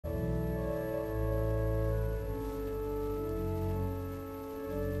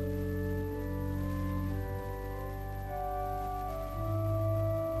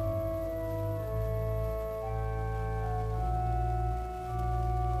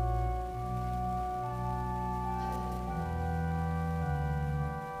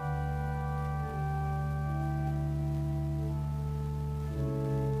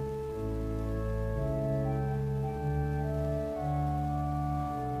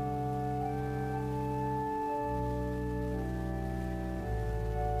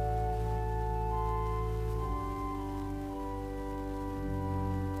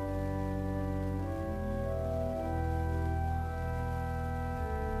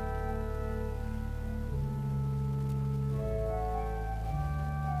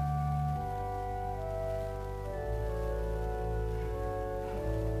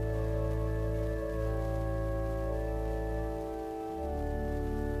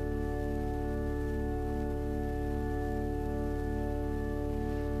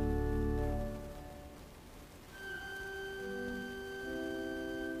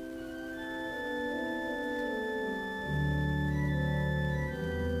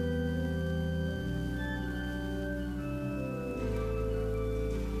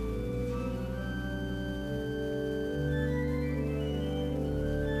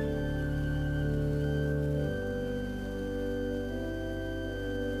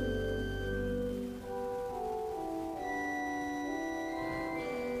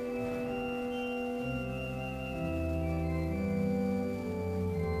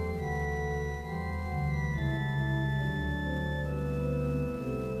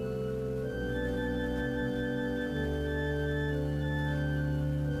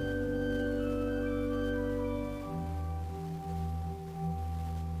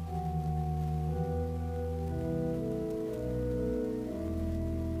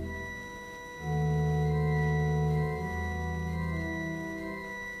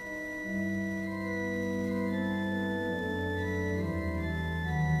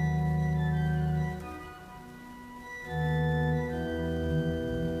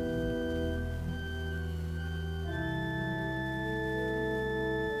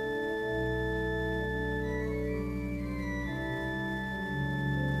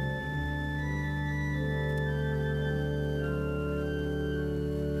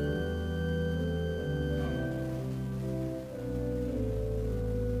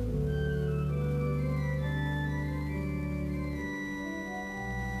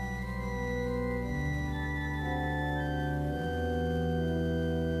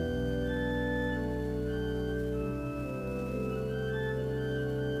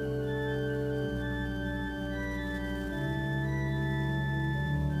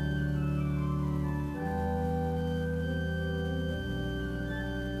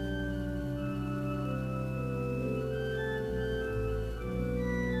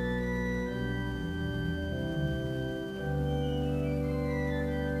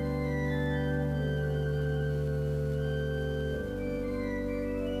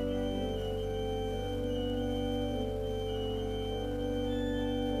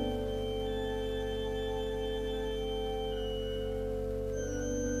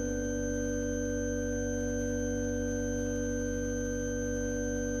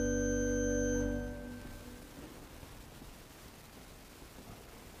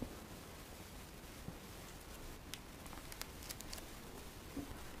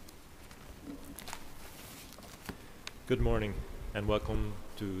Good morning and welcome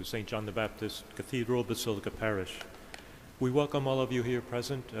to St. John the Baptist Cathedral, Basilica Parish. We welcome all of you here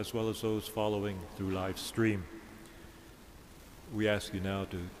present as well as those following through live stream. We ask you now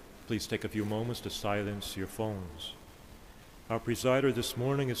to please take a few moments to silence your phones. Our presider this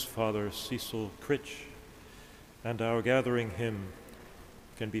morning is Father Cecil Critch, and our gathering hymn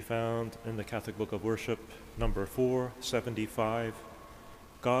can be found in the Catholic Book of Worship, number 475,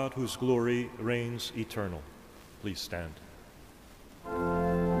 God whose glory reigns eternal. Please stand.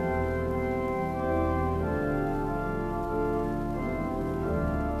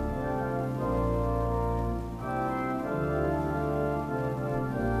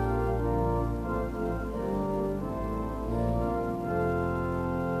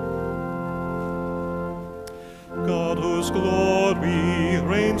 God whose glory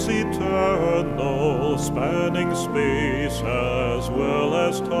reigns eternal, spanning space as well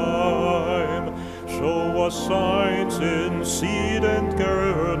as time, show us signs in seed and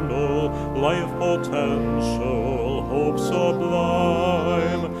kernel, life potential, hope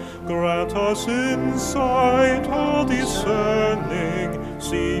sublime. Grant us insight, all discerning,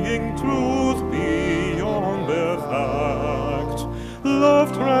 seeing truth beyond their fact.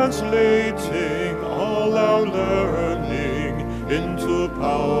 Love translating all our learning into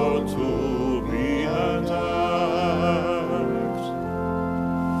power to be and act.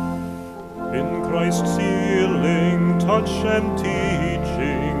 In Christ's healing touch and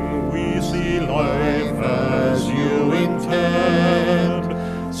teaching, we see life as you intend.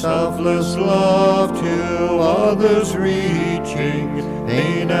 Selfless love to others reaching,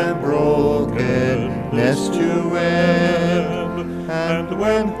 pain and brokenness to end. And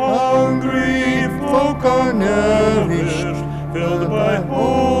when hungry folk are nourished, filled by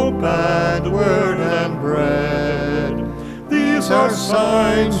hope and word and bread, these are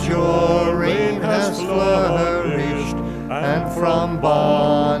signs your reign has flourished, and from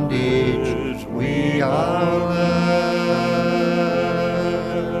bondage we are led.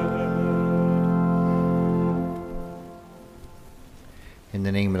 In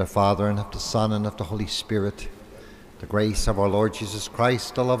the name of the Father, and of the Son, and of the Holy Spirit, the grace of our Lord Jesus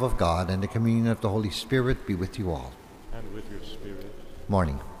Christ, the love of God, and the communion of the Holy Spirit be with you all. And with your spirit.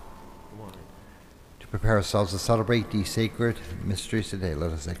 Morning. Good morning. To prepare ourselves to celebrate these sacred mysteries today,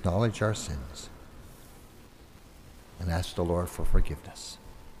 let us acknowledge our sins and ask the Lord for forgiveness.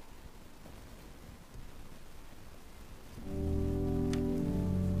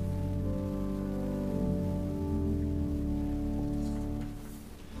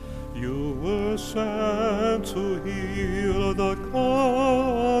 You were sent to heal the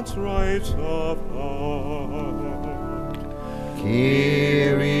contrite of heart.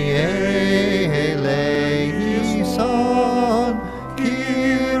 Kyrie eleison,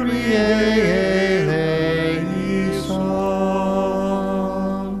 Kyrie eleison.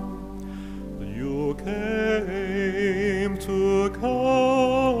 You came to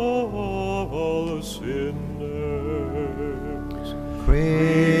call sinners.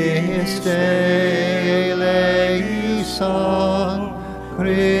 Christe eleison,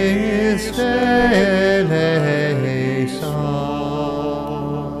 Christe eleison.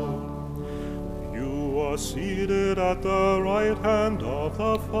 You are seated at the right hand of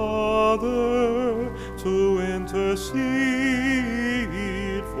the Father to intercede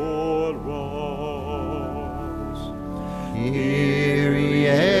for us. Kyrie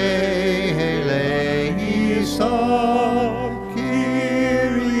eleison,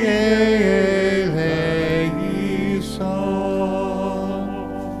 Kyrie eleison.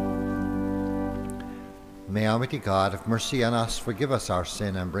 May Almighty God have mercy on us, forgive us our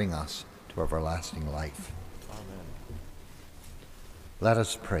sin, and bring us to everlasting life. Amen. Let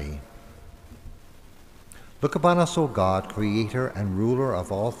us pray. Look upon us, O God, creator and ruler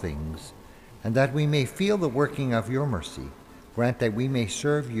of all things, and that we may feel the working of your mercy, grant that we may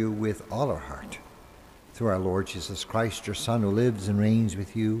serve you with all our heart. Through our Lord Jesus Christ, your Son, who lives and reigns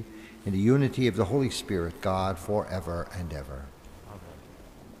with you in the unity of the Holy Spirit, God, forever and ever.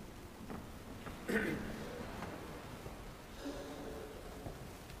 Amen.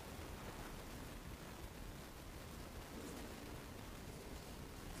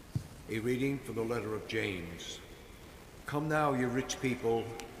 A reading from the letter of James. Come now, you rich people,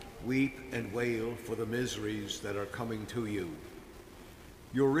 weep and wail for the miseries that are coming to you.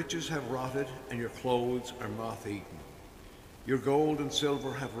 Your riches have rotted, and your clothes are moth-eaten. Your gold and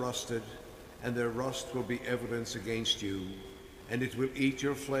silver have rusted, and their rust will be evidence against you, and it will eat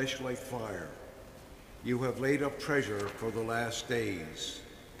your flesh like fire. You have laid up treasure for the last days.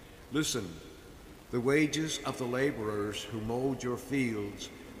 Listen, the wages of the laborers who mowed your fields,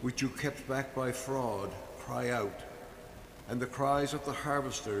 which you kept back by fraud, cry out, and the cries of the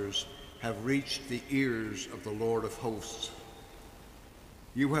harvesters have reached the ears of the Lord of hosts.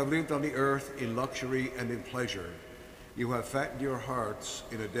 You have lived on the earth in luxury and in pleasure. You have fattened your hearts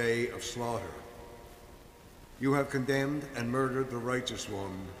in a day of slaughter. You have condemned and murdered the righteous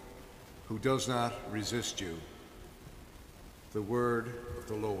one who does not resist you. The word of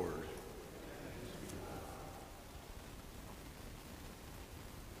the Lord.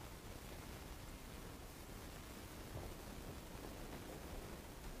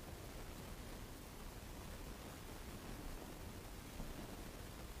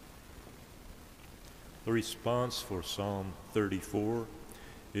 The response for Psalm 34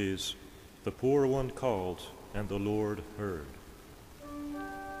 is, "The poor one called, and the Lord heard."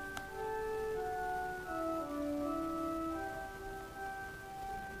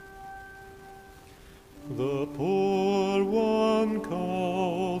 The poor one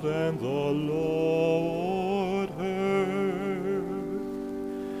called, and the Lord heard.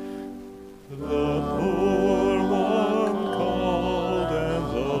 The poor one called, and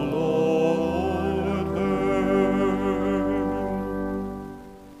the Lord heard.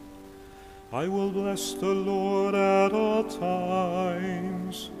 I will bless the Lord at all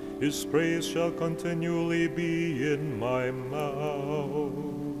times. His praise shall continually be in my mouth.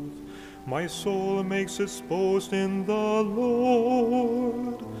 My soul makes its boast in the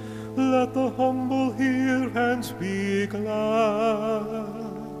Lord. Let the humble hear and be glad.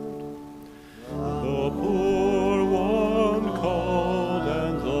 The poor one called,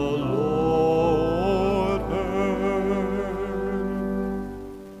 and the Lord heard.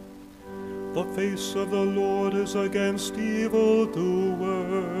 The face of the Lord is against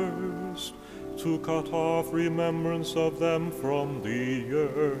evildoers, to cut off remembrance of them from the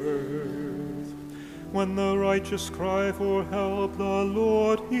earth. When the righteous cry for help, the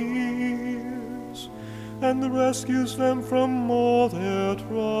Lord hears and rescues them from all their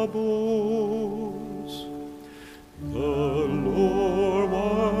troubles. The Lord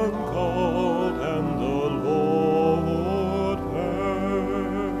one called, and the Lord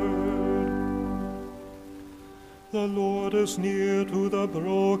heard. The Lord is near to the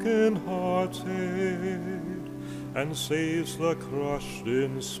broken-hearted, and saves the crushed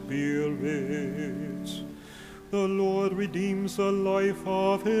in spirit. The Lord redeems the life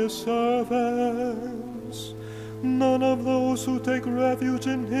of his servants. None of those who take refuge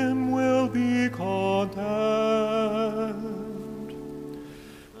in him will be condemned.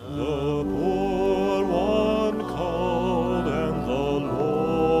 The poor one called, and the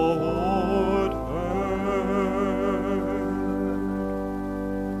Lord heard.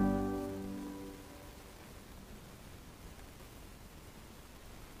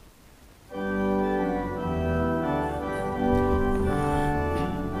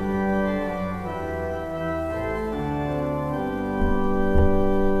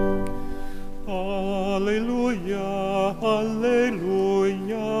 Alleluia,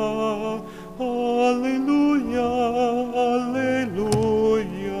 alleluia, alleluia,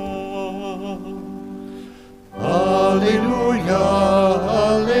 alleluia. Alleluia,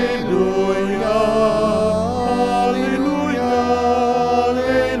 alleluia, alleluia,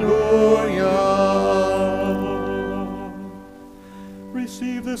 alleluia.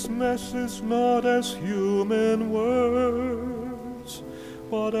 Receive this message not as human words,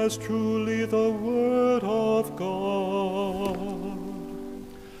 but as truly the Word of God.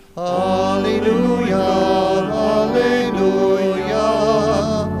 Alleluia, alleluia,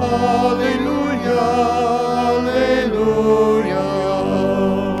 alleluia, alleluia.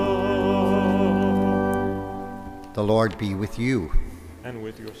 The Lord be with you. And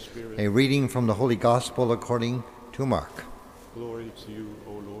with your spirit. A reading from the Holy Gospel according to Mark. Glory to you,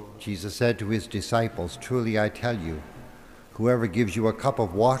 O Lord. Jesus said to his disciples, "Truly I tell you, whoever gives you a cup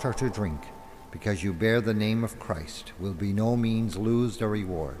of water to drink, because you bear the name of Christ, will by no means lose their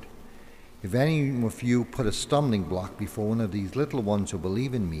reward. If any of you put a stumbling block before one of these little ones who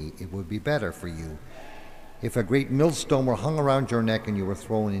believe in me, it would be better for you if a great millstone were hung around your neck and you were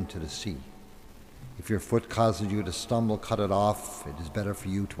thrown into the sea. If your foot causes you to stumble, cut it off. It is better for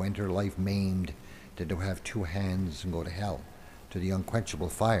you to enter life maimed than to have two hands and go to hell, to the unquenchable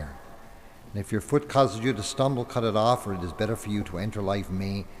fire. And if your foot causes you to stumble, cut it off, for it is better for you to enter life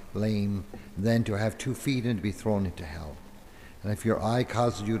lame than to have 2 feet and to be thrown into hell. And if your eye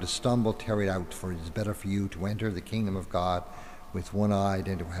causes you to stumble, tear it out, for it is better for you to enter the kingdom of God with 1 eye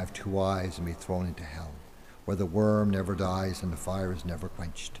than to have 2 eyes and be thrown into hell, where the worm never dies and the fire is never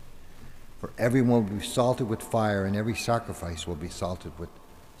quenched. For everyone will be salted with fire, and every sacrifice will be salted with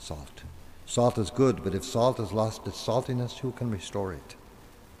salt. Salt is good, but if salt has lost its saltiness, who can restore it?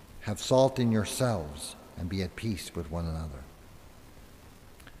 Have salt in yourselves and be at peace with one another.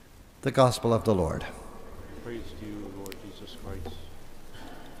 The Gospel of the Lord. Praise to you, Lord Jesus Christ.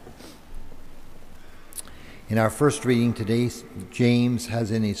 In our first reading today, James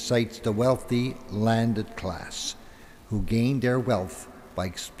has in his sights the wealthy landed class who gained their wealth by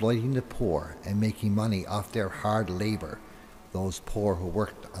exploiting the poor and making money off their hard labor, those poor who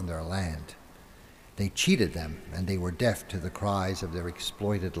worked on their land. They cheated them, and they were deaf to the cries of their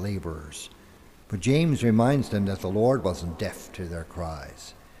exploited laborers. But James reminds them that the Lord wasn't deaf to their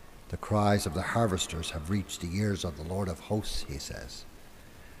cries. The cries of the harvesters have reached the ears of the Lord of hosts, he says.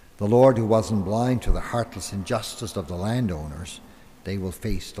 The Lord, who wasn't blind to the heartless injustice of the landowners, they will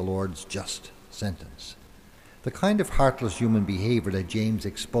face the Lord's just sentence. The kind of heartless human behavior that James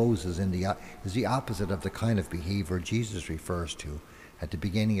exposes is the opposite of the kind of behavior Jesus refers to at the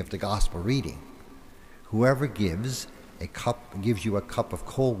beginning of the gospel reading. Whoever gives you a cup of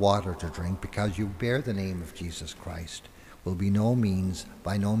cold water to drink because you bear the name of Jesus Christ will by no means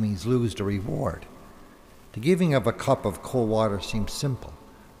lose the reward. The giving of a cup of cold water seems simple,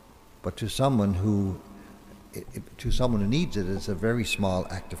 but to someone who needs it, it's a very small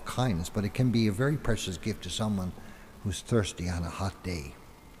act of kindness, but it can be a very precious gift to someone who's thirsty on a hot day.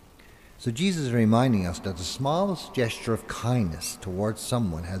 So Jesus is reminding us that the smallest gesture of kindness towards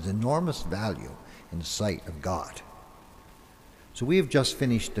someone has enormous value in the sight of God. So we have just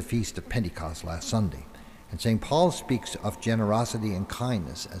finished the Feast of Pentecost last Sunday, and St. Paul speaks of generosity and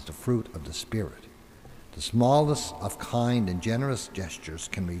kindness as the fruit of the Spirit. The smallest of kind and generous gestures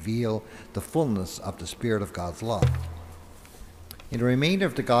can reveal the fullness of the Spirit of God's love. In the remainder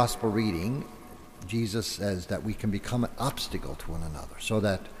of the Gospel reading, Jesus says that we can become an obstacle to one another, so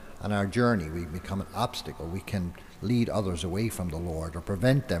that on our journey we become an obstacle. We can lead others away from the Lord or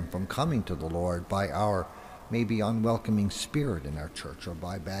prevent them from coming to the Lord by our maybe unwelcoming spirit in our church or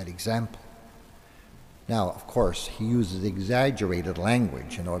by bad example. Now, of course, he uses exaggerated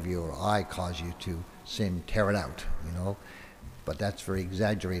language. If your eye cause you to sin, tear it out, But that's very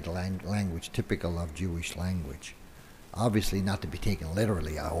exaggerated language, typical of Jewish language. Obviously not to be taken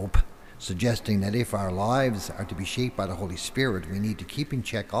literally, I hope, suggesting that if our lives are to be shaped by the Holy Spirit, we need to keep in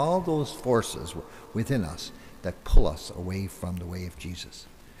check all those forces within us that pull us away from the way of Jesus,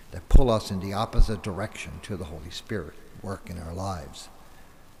 that pull us in the opposite direction to the Holy Spirit work in our lives.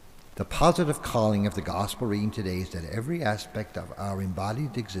 The positive calling of the gospel reading today is that every aspect of our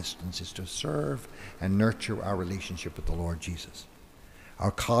embodied existence is to serve and nurture our relationship with the Lord Jesus.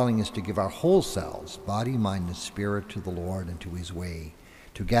 Our calling is to give our whole selves, body, mind, and spirit, to the Lord and to his way,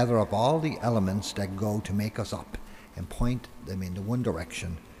 to gather up all the elements that go to make us up and point them in the one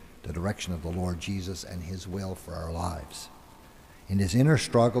direction, the direction of the Lord Jesus and his will for our lives. In this inner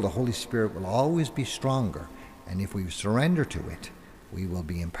struggle, the Holy Spirit will always be stronger, and if we surrender to it, we will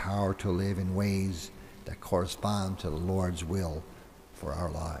be empowered to live in ways that correspond to the Lord's will for our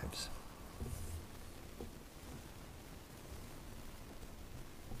lives.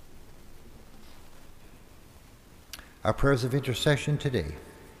 Our prayers of intercession today.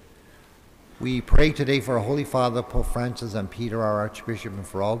 We pray today for our Holy Father, Pope Francis, and Peter, our Archbishop, and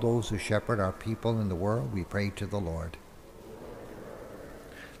for all those who shepherd our people in the world. We pray to the Lord.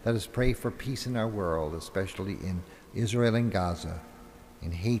 Let us pray for peace in our world, especially in Israel and Gaza,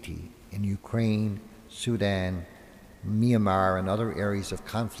 in Haiti, in Ukraine, Sudan, Myanmar, and other areas of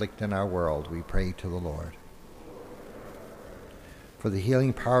conflict in our world. We pray to the Lord. For the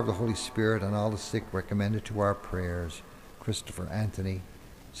healing power of the Holy Spirit on all the sick recommended to our prayers, Christopher Anthony,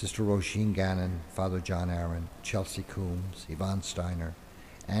 Sister Roisin Gannon, Father John Aaron, Chelsea Coombs, Yvonne Steiner,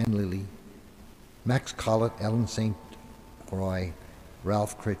 Anne Lilly, Max Collett, Ellen St. Croix,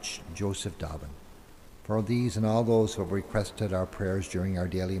 Ralph Critch, Joseph Dobbin. For these and all those who have requested our prayers during our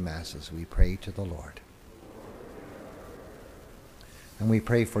daily masses, we pray to the Lord. And we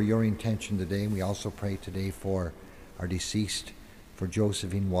pray for your intention today. We also pray today for our deceased, for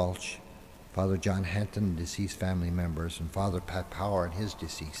Josephine Walsh, Father John Henton and deceased family members, and Father Pat Power and his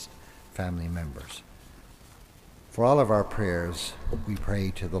deceased family members. For all of our prayers, we pray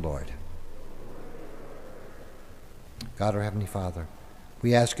to the Lord. God, our Heavenly Father,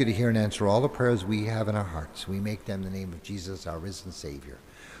 we ask you to hear and answer all the prayers we have in our hearts. We make them in the name of Jesus, our risen Savior,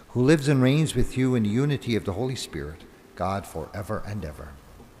 who lives and reigns with you in the unity of the Holy Spirit, God, forever and ever.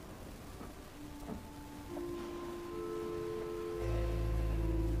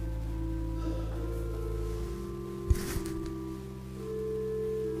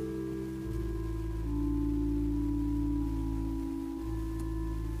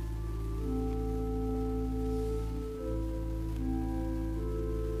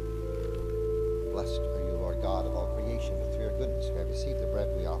 Blessed are you, Lord God of all creation, for through your goodness we have received the bread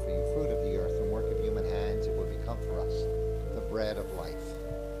we offer you, fruit of the earth and work of human hands.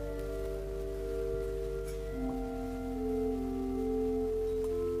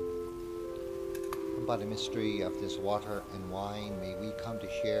 by the mystery of this water and wine, may we come to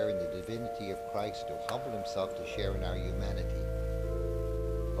share in the divinity of Christ, who humbled himself to share in our humanity.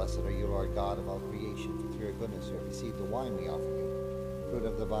 Blessed are you, Lord God of all creation, for through your goodness we have received the wine we offer you, fruit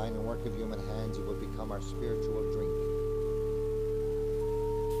of the vine and work of human hands. It will become our spiritual drink.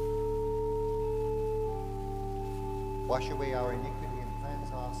 Wash away our iniquity and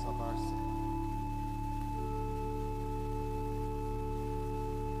cleanse us of our sin.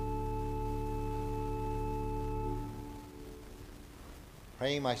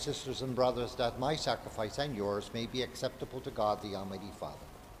 Pray, my sisters and brothers, that my sacrifice and yours may be acceptable to God, the Almighty Father.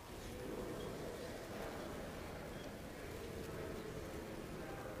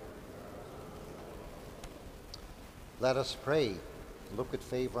 Let us pray. Look with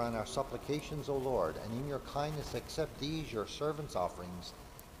favor on our supplications, O Lord, and in your kindness accept these your servants' offerings,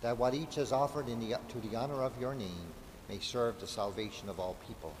 that what each has offered to the honor of your name may serve the salvation of all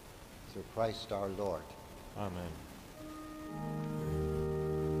people. Through Christ our Lord. Amen.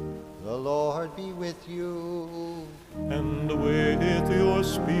 The Lord be with you. And with your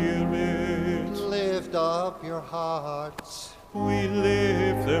spirit. Lift up your hearts. We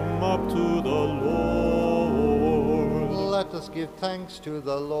lift them up to the Lord. Let us give thanks to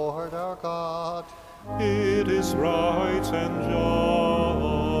the Lord our God. It is right and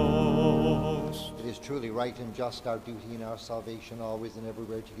just. It is truly right and just, our duty and our salvation, always and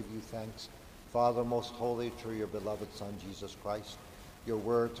everywhere, to give you thanks, Father most holy, through your beloved Son, Jesus Christ, your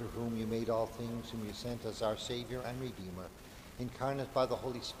word, through whom you made all things, whom you sent as our Savior and Redeemer, incarnate by the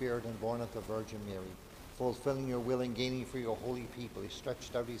Holy Spirit and born of the Virgin Mary, fulfilling your will and gaining for your holy people, he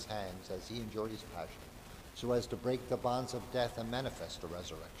stretched out his hands as he endured his passion, so as to break the bonds of death and manifest the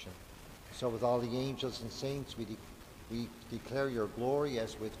resurrection. So with all the angels and saints we declare your glory,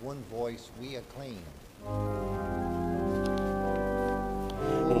 as with one voice we acclaim.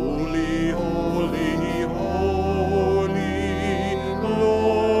 Holy, holy, holy,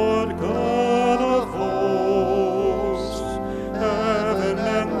 Lord God of hosts, heaven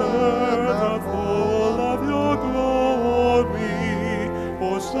and earth are full of your glory.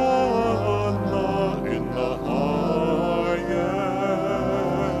 Hosanna in the highest.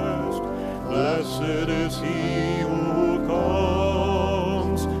 Blessed is he who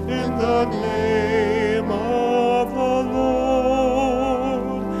comes in the name of the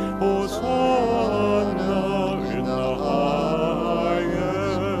Lord. Hosanna in the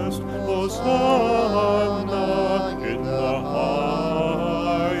highest. Hosanna in the highest.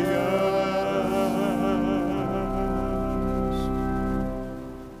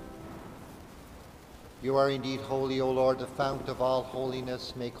 You are indeed holy, O Lord, the fount of all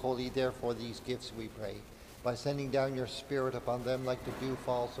holiness. Make holy, therefore, these gifts, we pray, by sending down your Spirit upon them like the dew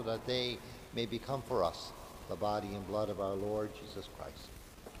fall, so that they may become for us the body and blood of our Lord Jesus Christ.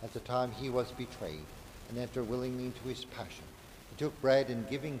 At the time he was betrayed and entered willingly into his passion, he took bread and,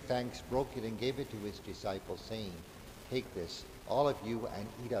 giving thanks, broke it and gave it to his disciples, saying, "Take this, all of you, and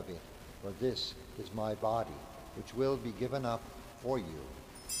eat of it, for this is my body, which will be given up for you."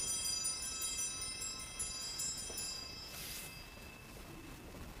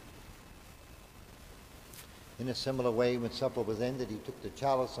 In a similar way, when supper was ended, he took the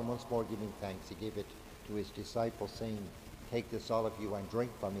chalice, and once more giving thanks, he gave it to his disciples, saying, "Take this, all of you, and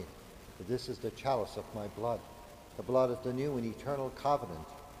drink from it, for this is the chalice of my blood, the blood of the new and eternal covenant,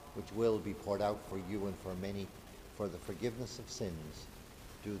 which will be poured out for you and for many for the forgiveness of sins.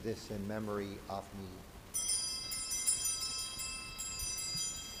 Do this in memory of me."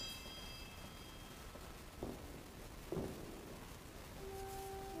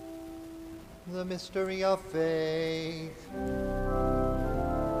 The mystery of faith.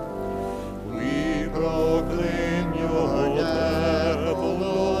 We proclaim your death, O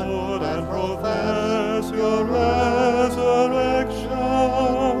Lord, and profess your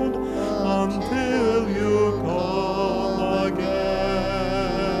resurrection until you come again.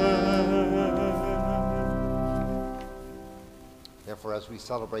 Therefore, as we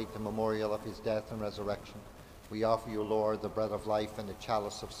celebrate the memorial of his death and resurrection, we offer you, Lord, the bread of life and the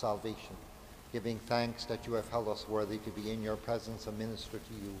chalice of salvation, giving thanks that you have held us worthy to be in your presence and minister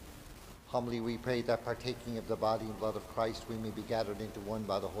to you. Humbly we pray that, partaking of the body and blood of Christ, we may be gathered into one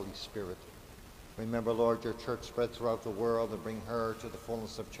by the Holy Spirit. Remember, Lord, your church spread throughout the world, and bring her to the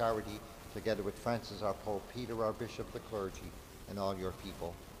fullness of charity, together with Francis, our Pope, Peter, our Bishop, the clergy, and all your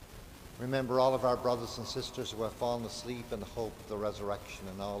people. Remember all of our brothers and sisters who have fallen asleep in the hope of the resurrection,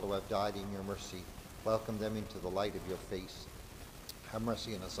 and all who have died in your mercy. Welcome them into the light of your face. Have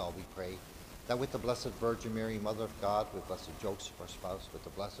mercy on us all, we pray, that with the Blessed Virgin Mary, Mother of God, with Blessed Joseph, our spouse, with the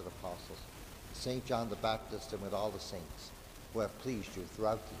blessed apostles, St. John the Baptist, and with all the saints who have pleased you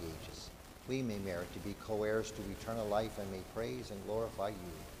throughout the ages, we may merit to be co-heirs to eternal life and may praise and glorify you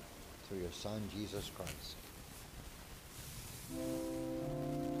through your Son, Jesus Christ.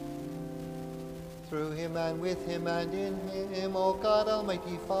 Through him and with him and in him, O God,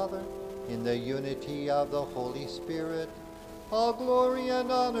 Almighty Father, in the unity of the Holy Spirit, all glory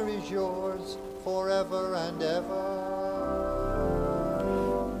and honor is yours forever and ever.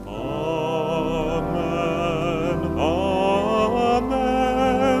 Amen, amen,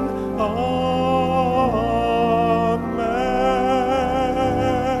 amen.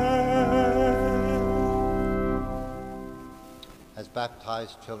 As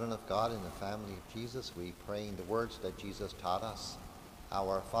baptized children of God in the family of Jesus, we pray in the words that Jesus taught us.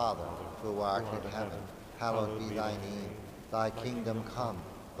 Our Father, who art in heaven, hallowed be thy name. Thy kingdom come,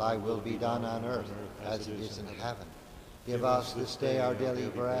 thy will be done on earth as it is in heaven. Give us this day our daily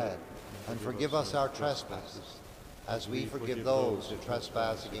bread, and forgive us our trespasses, as we forgive those who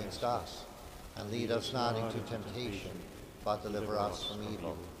trespass against us. And lead us not into temptation, but deliver us from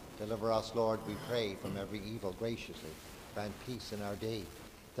evil. Deliver us, Lord, we pray, from every evil graciously. Grant peace in our day,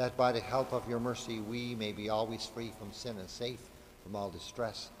 that by the help of your mercy we may be always free from sin and safe from all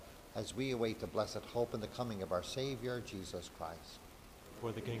distress, as we await the blessed hope and the coming of our Savior, Jesus Christ.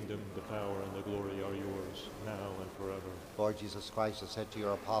 For the kingdom, the power, and the glory are yours, now and forever. Lord Jesus Christ has said to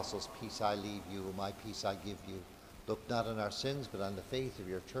your apostles, peace I leave you, my peace I give you. Look not on our sins, but on the faith of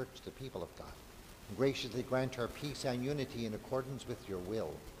your church, the people of God. And graciously grant her peace and unity in accordance with your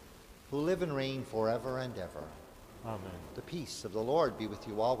will, who live and reign forever and ever. Amen. The peace of the Lord be with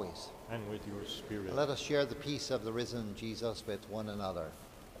you always. And with your spirit. And let us share the peace of the risen Jesus with one another.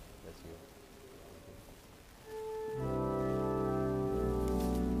 With you.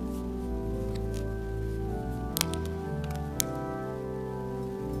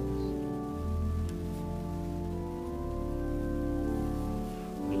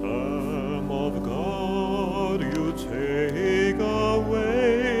 Lamb of God, you take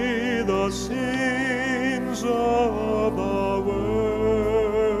away the sins of the world.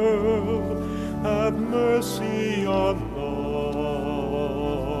 Have mercy on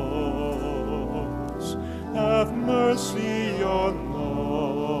us. Have mercy on us.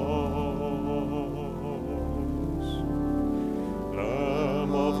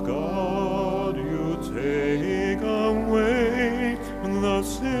 Lamb of God, you take away the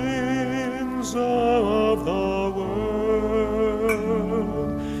sins of the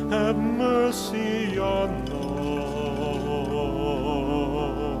world. Have mercy on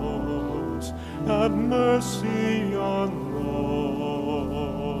us. Have mercy on us.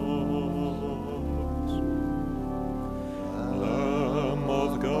 Lamb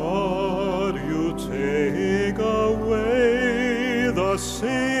of God, you take away the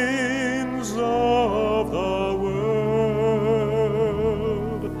sins of the world.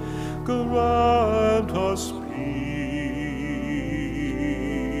 Grant us peace.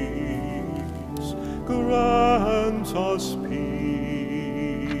 Grant us peace.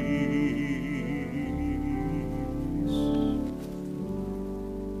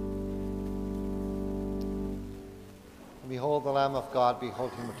 Behold the Lamb of God,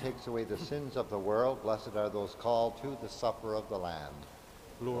 behold him who takes away the sins of the world. Blessed are those called to the supper of the Lamb.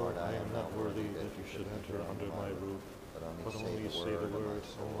 Lord, I am not worthy that you should enter under my roof, but only say the word,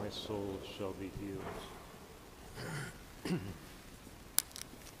 and my soul shall be healed.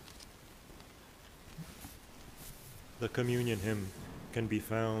 The communion hymn can be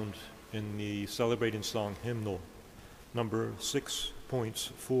found in the celebrating song hymnal, number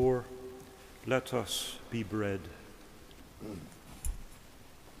 6.4, Let Us Be Bread.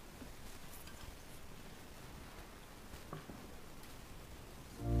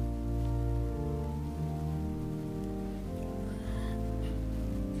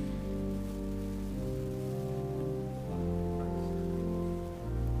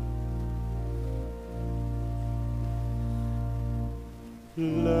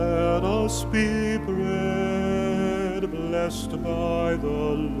 Let us be bread, blessed by the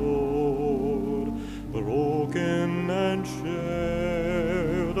Lord, broken and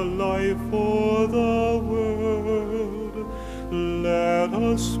shared, a life for the world. Let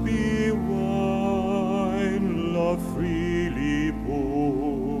us be wine, love freely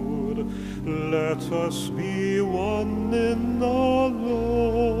poured. Let us be one in the Lord.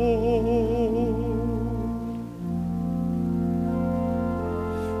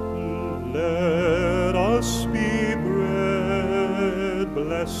 Let us be bread,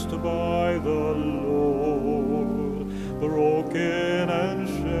 blessed by the Lord, broken and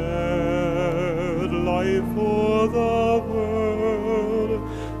shed, life for the world.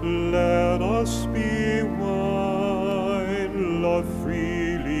 Let us be wine, love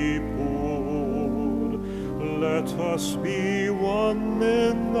freely poured. us be one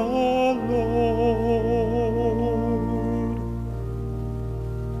in the Lord.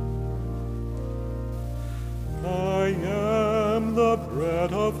 I am the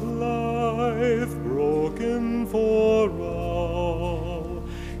bread of life, broken for all.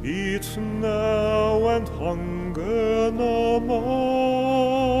 Eat now and hunger no more.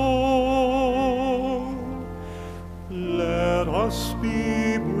 Let us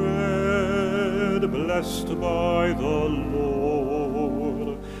be bread blessed by the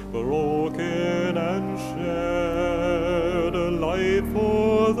Lord, broken and shed, life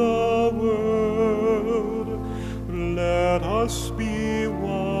for the world. Let us be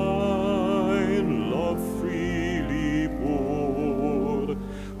wine, love freely poured.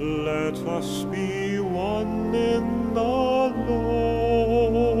 Let us be one in the Lord.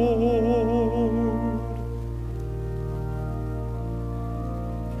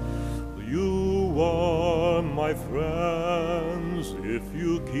 You are my friends if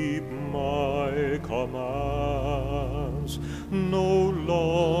you keep my commands. No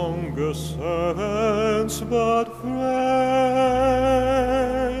longer servants but friends.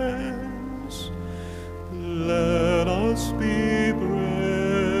 Let us be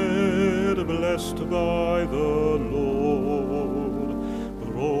bread blessed by the Lord,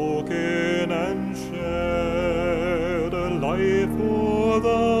 broken and shed, life for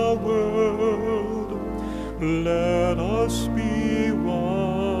the world. Let us be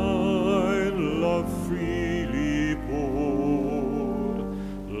wine, love freely poured.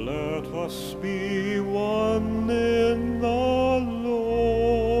 Let us be one in the Lord.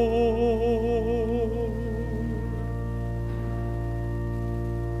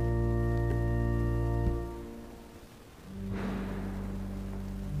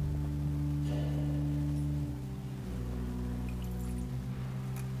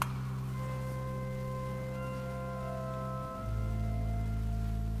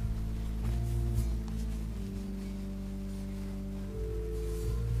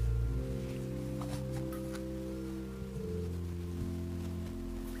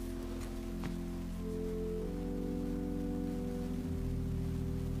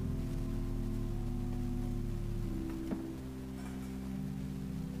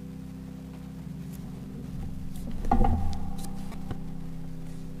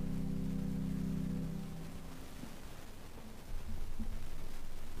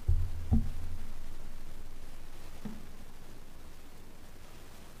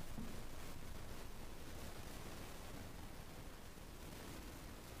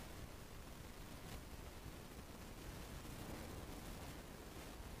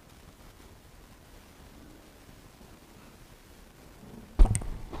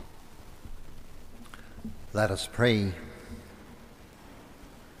 Let us pray.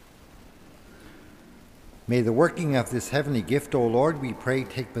 May the working of this heavenly gift, O Lord, we pray,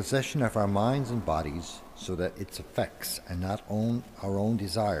 take possession of our minds and bodies, so that its effects and not our own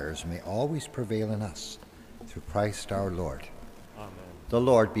desires may always prevail in us. Through Christ our Lord. Amen. The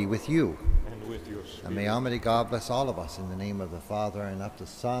Lord be with you. And with your spirit. And may Almighty God bless all of us in the name of the Father, and of the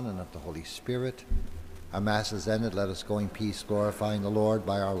Son, and of the Holy Spirit. Our Mass is ended. Let us go in peace, glorifying the Lord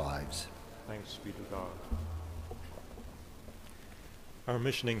by our lives. Thanks be to God. Our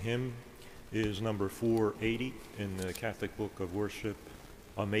missioning hymn is number 480 in the Catholic Book of Worship,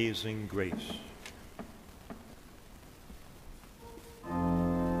 Amazing Grace.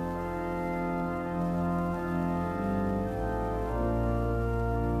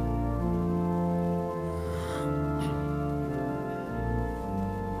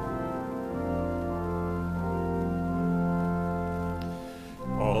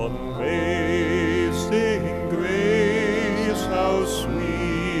 Amazing grace, how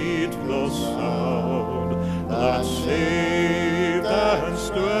sweet the sound that saved and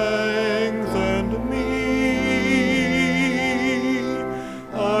strengthened me.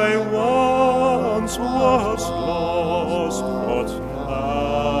 I once was lost, but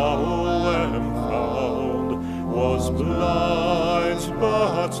now am found, was blind,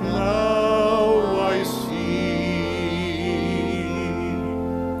 but now I see.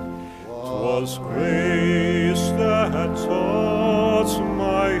 'Twas grace that taught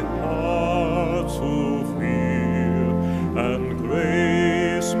my heart to fear, and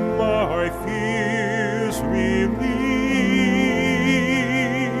grace my fears relieved.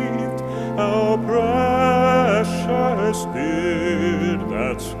 How precious did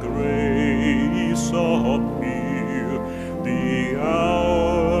that grace appear, the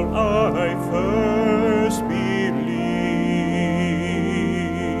hour I first believed.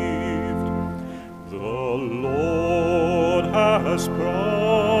 The Lord has promised